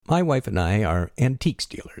My wife and I are antiques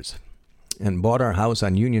dealers and bought our house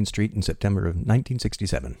on Union Street in September of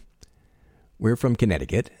 1967. We're from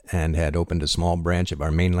Connecticut and had opened a small branch of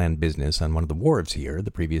our mainland business on one of the wharves here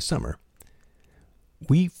the previous summer.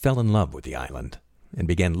 We fell in love with the island and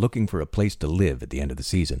began looking for a place to live at the end of the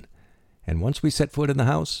season. And once we set foot in the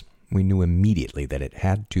house, we knew immediately that it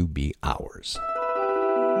had to be ours.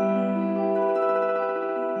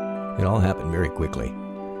 It all happened very quickly.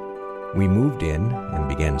 We moved in and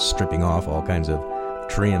began stripping off all kinds of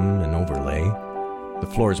trim and overlay.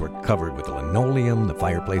 The floors were covered with linoleum, the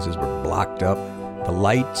fireplaces were blocked up, the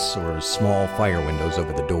lights or small fire windows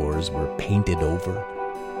over the doors were painted over.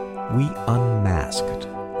 We unmasked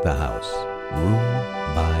the house, room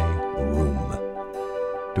by room,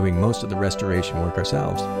 doing most of the restoration work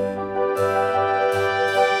ourselves.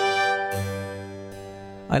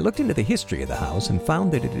 I looked into the history of the house and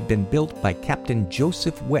found that it had been built by Captain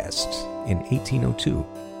Joseph West in 1802.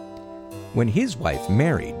 When his wife,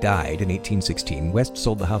 Mary, died in 1816, West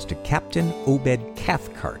sold the house to Captain Obed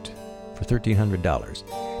Cathcart for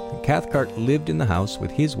 $1,300. Cathcart lived in the house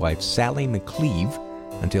with his wife, Sally McCleave,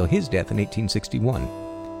 until his death in 1861.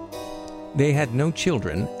 They had no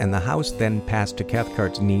children, and the house then passed to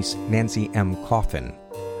Cathcart's niece, Nancy M. Coffin,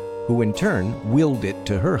 who in turn willed it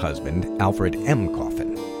to her husband, Alfred M. Coffin.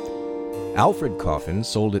 Alfred Coffin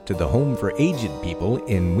sold it to the Home for Aged People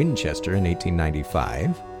in Winchester in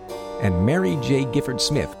 1895, and Mary J. Gifford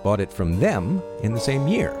Smith bought it from them in the same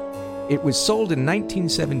year. It was sold in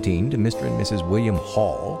 1917 to Mr. and Mrs. William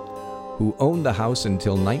Hall, who owned the house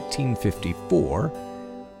until 1954,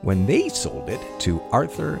 when they sold it to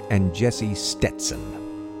Arthur and Jessie Stetson.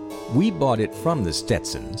 We bought it from the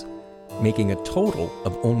Stetsons, making a total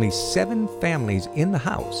of only 7 families in the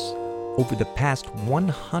house over the past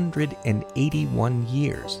 181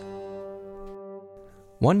 years.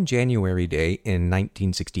 One January day in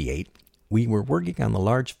 1968, we were working on the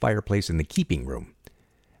large fireplace in the keeping room.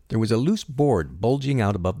 There was a loose board bulging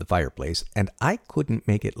out above the fireplace, and I couldn't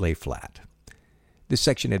make it lay flat. This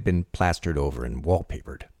section had been plastered over and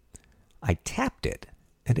wallpapered. I tapped it,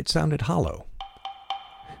 and it sounded hollow.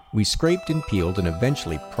 We scraped and peeled and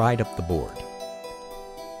eventually pried up the board.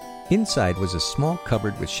 Inside was a small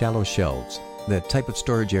cupboard with shallow shelves, the type of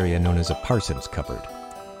storage area known as a parson's cupboard.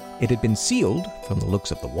 It had been sealed, from the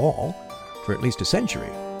looks of the wall, for at least a century.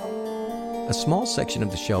 A small section of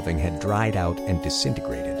the shelving had dried out and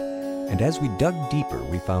disintegrated, and as we dug deeper,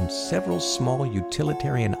 we found several small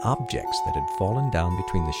utilitarian objects that had fallen down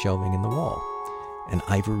between the shelving and the wall. An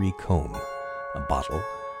ivory comb, a bottle,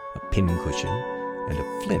 a pincushion, and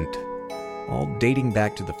a flint, all dating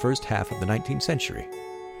back to the first half of the 19th century.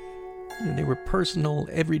 They were personal,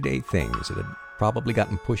 everyday things that had probably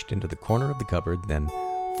gotten pushed into the corner of the cupboard, then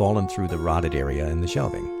fallen through the rotted area in the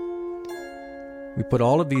shelving. We put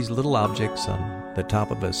all of these little objects on the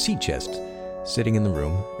top of a sea chest sitting in the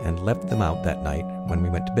room and left them out that night when we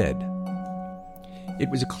went to bed.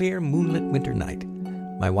 It was a clear, moonlit winter night.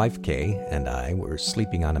 My wife, Kay, and I were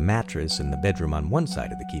sleeping on a mattress in the bedroom on one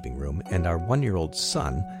side of the keeping room, and our 1-year-old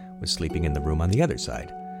son was sleeping in the room on the other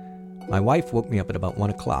side. My wife woke me up at about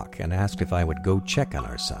 1 o'clock and asked if I would go check on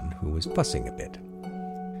our son, who was fussing a bit.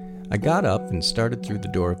 I got up and started through the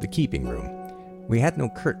door of the keeping room. We had no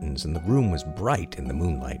curtains, and the room was bright in the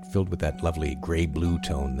moonlight, filled with that lovely gray-blue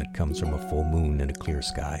tone that comes from a full moon in a clear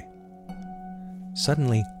sky.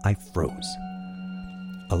 Suddenly, I froze.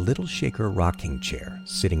 A little shaker rocking chair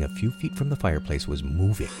sitting a few feet from the fireplace was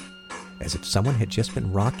moving, as if someone had just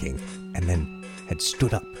been rocking and then had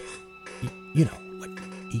stood up. You know, like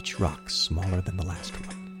each rock smaller than the last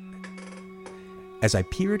one. As I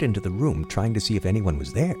peered into the room, trying to see if anyone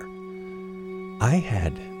was there, I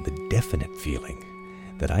had the definite feeling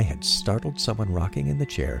that I had startled someone rocking in the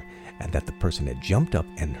chair, and that the person had jumped up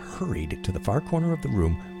and hurried to the far corner of the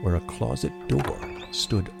room where a closet door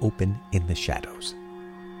stood open in the shadows.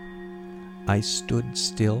 I stood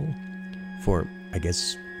still for, I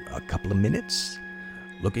guess, a couple of minutes,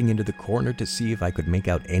 looking into the corner to see if I could make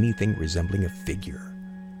out anything resembling a figure.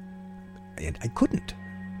 And I couldn't.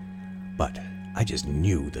 But I just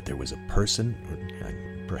knew that there was a person, or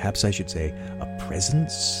perhaps I should say a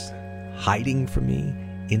presence, hiding from me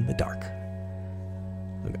in the dark.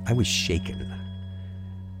 I was shaken.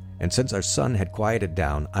 And since our son had quieted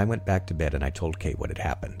down, I went back to bed and I told Kay what had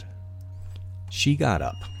happened. She got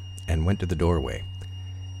up and went to the doorway.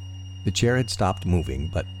 The chair had stopped moving,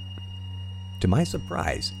 but to my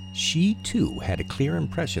surprise, she too had a clear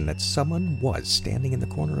impression that someone was standing in the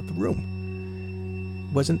corner of the room.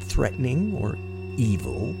 It wasn't threatening or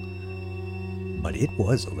evil, but it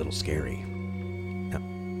was a little scary. Now,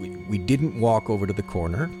 we didn't walk over to the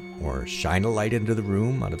corner. or shine a light into the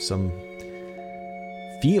room out of some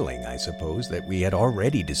feeling, I suppose, that we had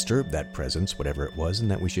already disturbed that presence, whatever it was,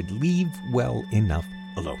 and that we should leave well enough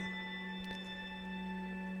alone.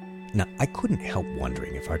 Now, I couldn't help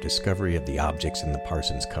wondering if our discovery of the objects in the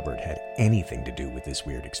Parsons cupboard had anything to do with this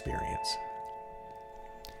weird experience.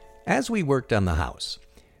 As we worked on the house,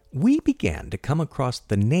 we began to come across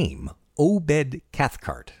the name Obed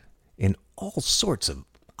Cathcart in all sorts of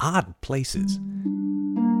odd places.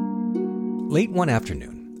 Late one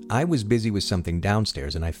afternoon, I was busy with something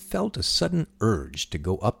downstairs, and I felt a sudden urge to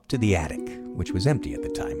go up to the attic, which was empty at the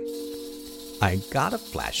time. I got a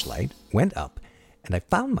flashlight, went up, and I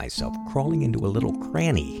found myself crawling into a little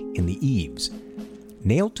cranny in the eaves.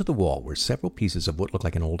 Nailed to the wall were several pieces of what looked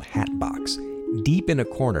like an old hat box, deep in a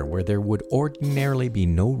corner where there would ordinarily be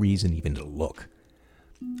no reason even to look.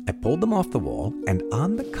 I pulled them off the wall, and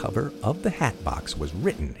on the cover of the hat box was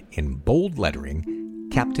written in bold lettering,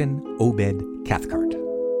 Captain Obed Cathcart.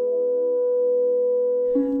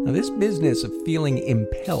 Now, this business of feeling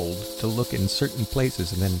impelled to look in certain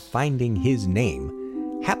places and then finding his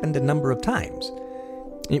name happened a number of times.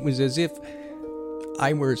 It was as if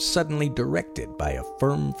I were suddenly directed by a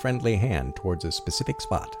firm, friendly hand towards a specific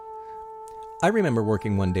spot. I remember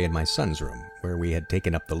working one day in my son's room, where we had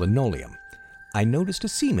taken up the linoleum. I noticed a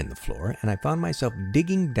seam in the floor, and I found myself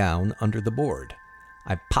digging down under the board.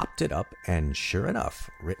 I popped it up, and sure enough,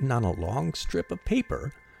 written on a long strip of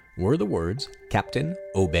paper were the words, Captain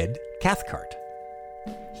Obed Cathcart.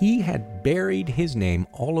 He had buried his name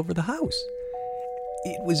all over the house.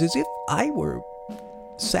 It was as if I were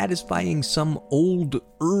satisfying some old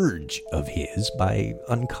urge of his by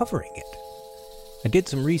uncovering it. I did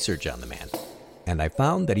some research on the man, and I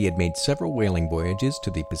found that he had made several whaling voyages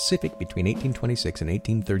to the Pacific between 1826 and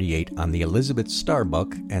 1838 on the Elizabeth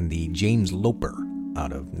Starbuck and the James Loper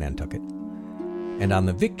out of Nantucket, and on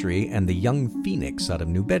the Victory and the Young Phoenix out of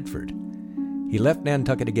New Bedford. He left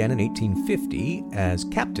Nantucket again in 1850 as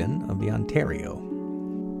captain of the Ontario.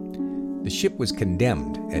 The ship was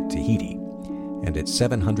condemned at Tahiti, and its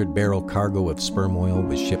 700-barrel cargo of sperm oil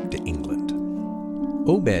was shipped to England.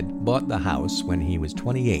 Obed bought the house when he was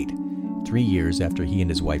 28, 3 years after he and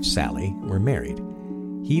his wife Sally were married.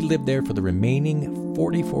 He lived there for the remaining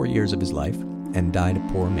 44 years of his life and died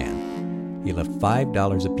a poor man. He left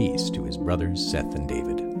 $5 apiece to his brothers Seth and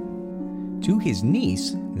David. To his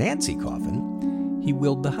niece, Nancy Coffin, he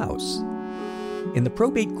willed the house. In the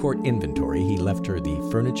probate court inventory, he left her the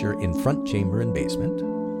furniture in front chamber and basement,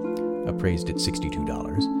 appraised at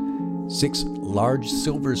 $62, 6 large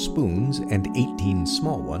silver spoons and 18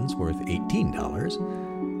 small ones worth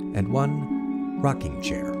 $18, and 1 rocking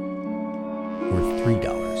chair worth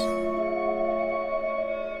 $3.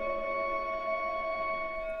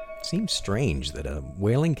 Seems strange that a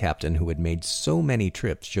whaling captain who had made so many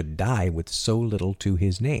trips should die with so little to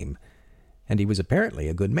his name, and he was apparently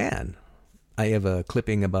a good man. I have a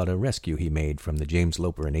clipping about a rescue he made from the James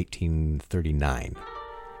Loper in 1839.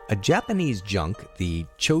 A Japanese junk, the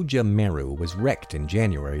Choja Maru, was wrecked in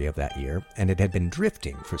January of that year, and it had been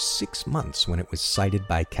drifting for 6 months when it was sighted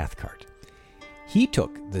by Cathcart. He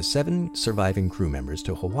took the 7 surviving crew members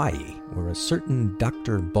to Hawaii, where a certain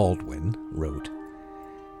Dr. Baldwin wrote,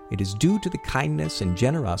 "It is due to the kindness and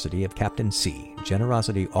generosity of Captain C,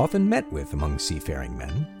 generosity often met with among seafaring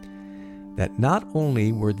men, that not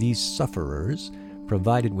only were these sufferers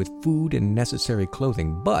provided with food and necessary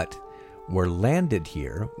clothing, but were landed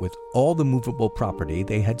here with all the movable property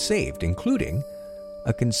they had saved, including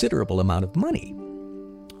a considerable amount of money,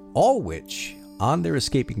 all which, on their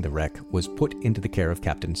escaping the wreck, was put into the care of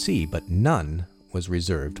Captain C, but none was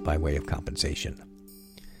reserved by way of compensation."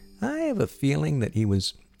 I have a feeling that he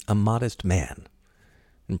was a modest man,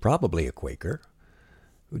 and probably a Quaker,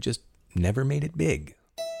 who just never made it big.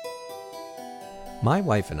 My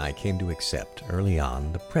wife and I came to accept early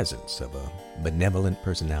on the presence of a benevolent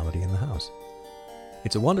personality in the house.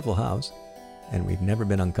 It's a wonderful house, and we've never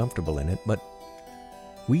been uncomfortable in it, but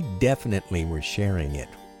we definitely were sharing it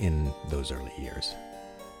in those early years.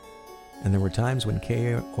 And there were times when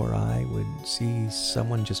Kay or I would see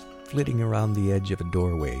someone just flitting around the edge of a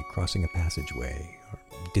doorway, crossing a passageway, or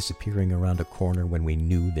disappearing around a corner when we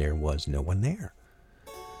knew there was no one there.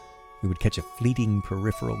 We would catch a fleeting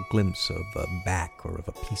peripheral glimpse of a back or of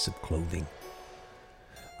a piece of clothing.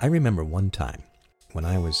 I remember one time when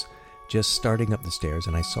I was just starting up the stairs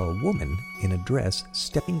and I saw a woman in a dress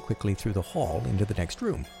stepping quickly through the hall into the next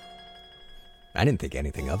room. I didn't think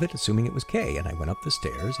anything of it, assuming it was Kay, and I went up the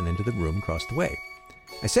stairs and into the room across the way.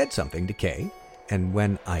 I said something to Kay, and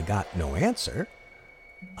when I got no answer,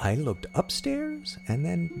 I looked upstairs and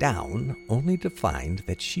then down, only to find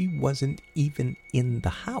that she wasn't even in the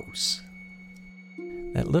house.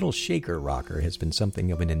 That little shaker rocker has been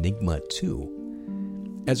something of an enigma, too.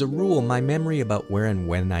 As a rule, my memory about where and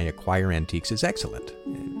when I acquire antiques is excellent.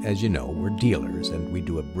 As you know, we're dealers, and we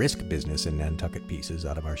do a brisk business in Nantucket pieces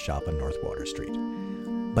out of our shop on North Water Street.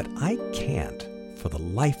 But I can't, for the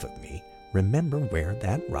life of me, remember where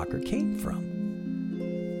that rocker came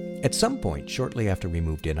from. At some point, shortly after we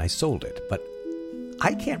moved in, I sold it, but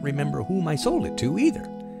I can't remember whom I sold it to either.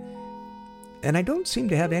 And I don't seem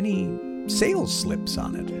to have any sales slips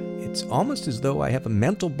on it. It's almost as though I have a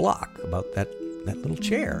mental block about that little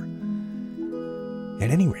chair.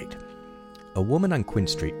 At any rate, a woman on Quinn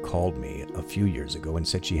Street called me a few years ago and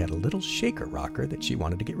said she had a little shaker rocker that she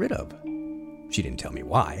wanted to get rid of. She didn't tell me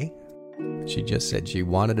why. She just said she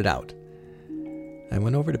wanted it out. I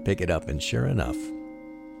went over to pick it up, and sure enough,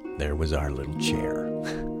 there was our little chair.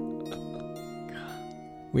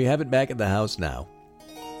 We have it back at the house now,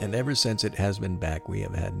 and ever since it has been back, we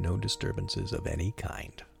have had no disturbances of any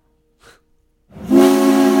kind.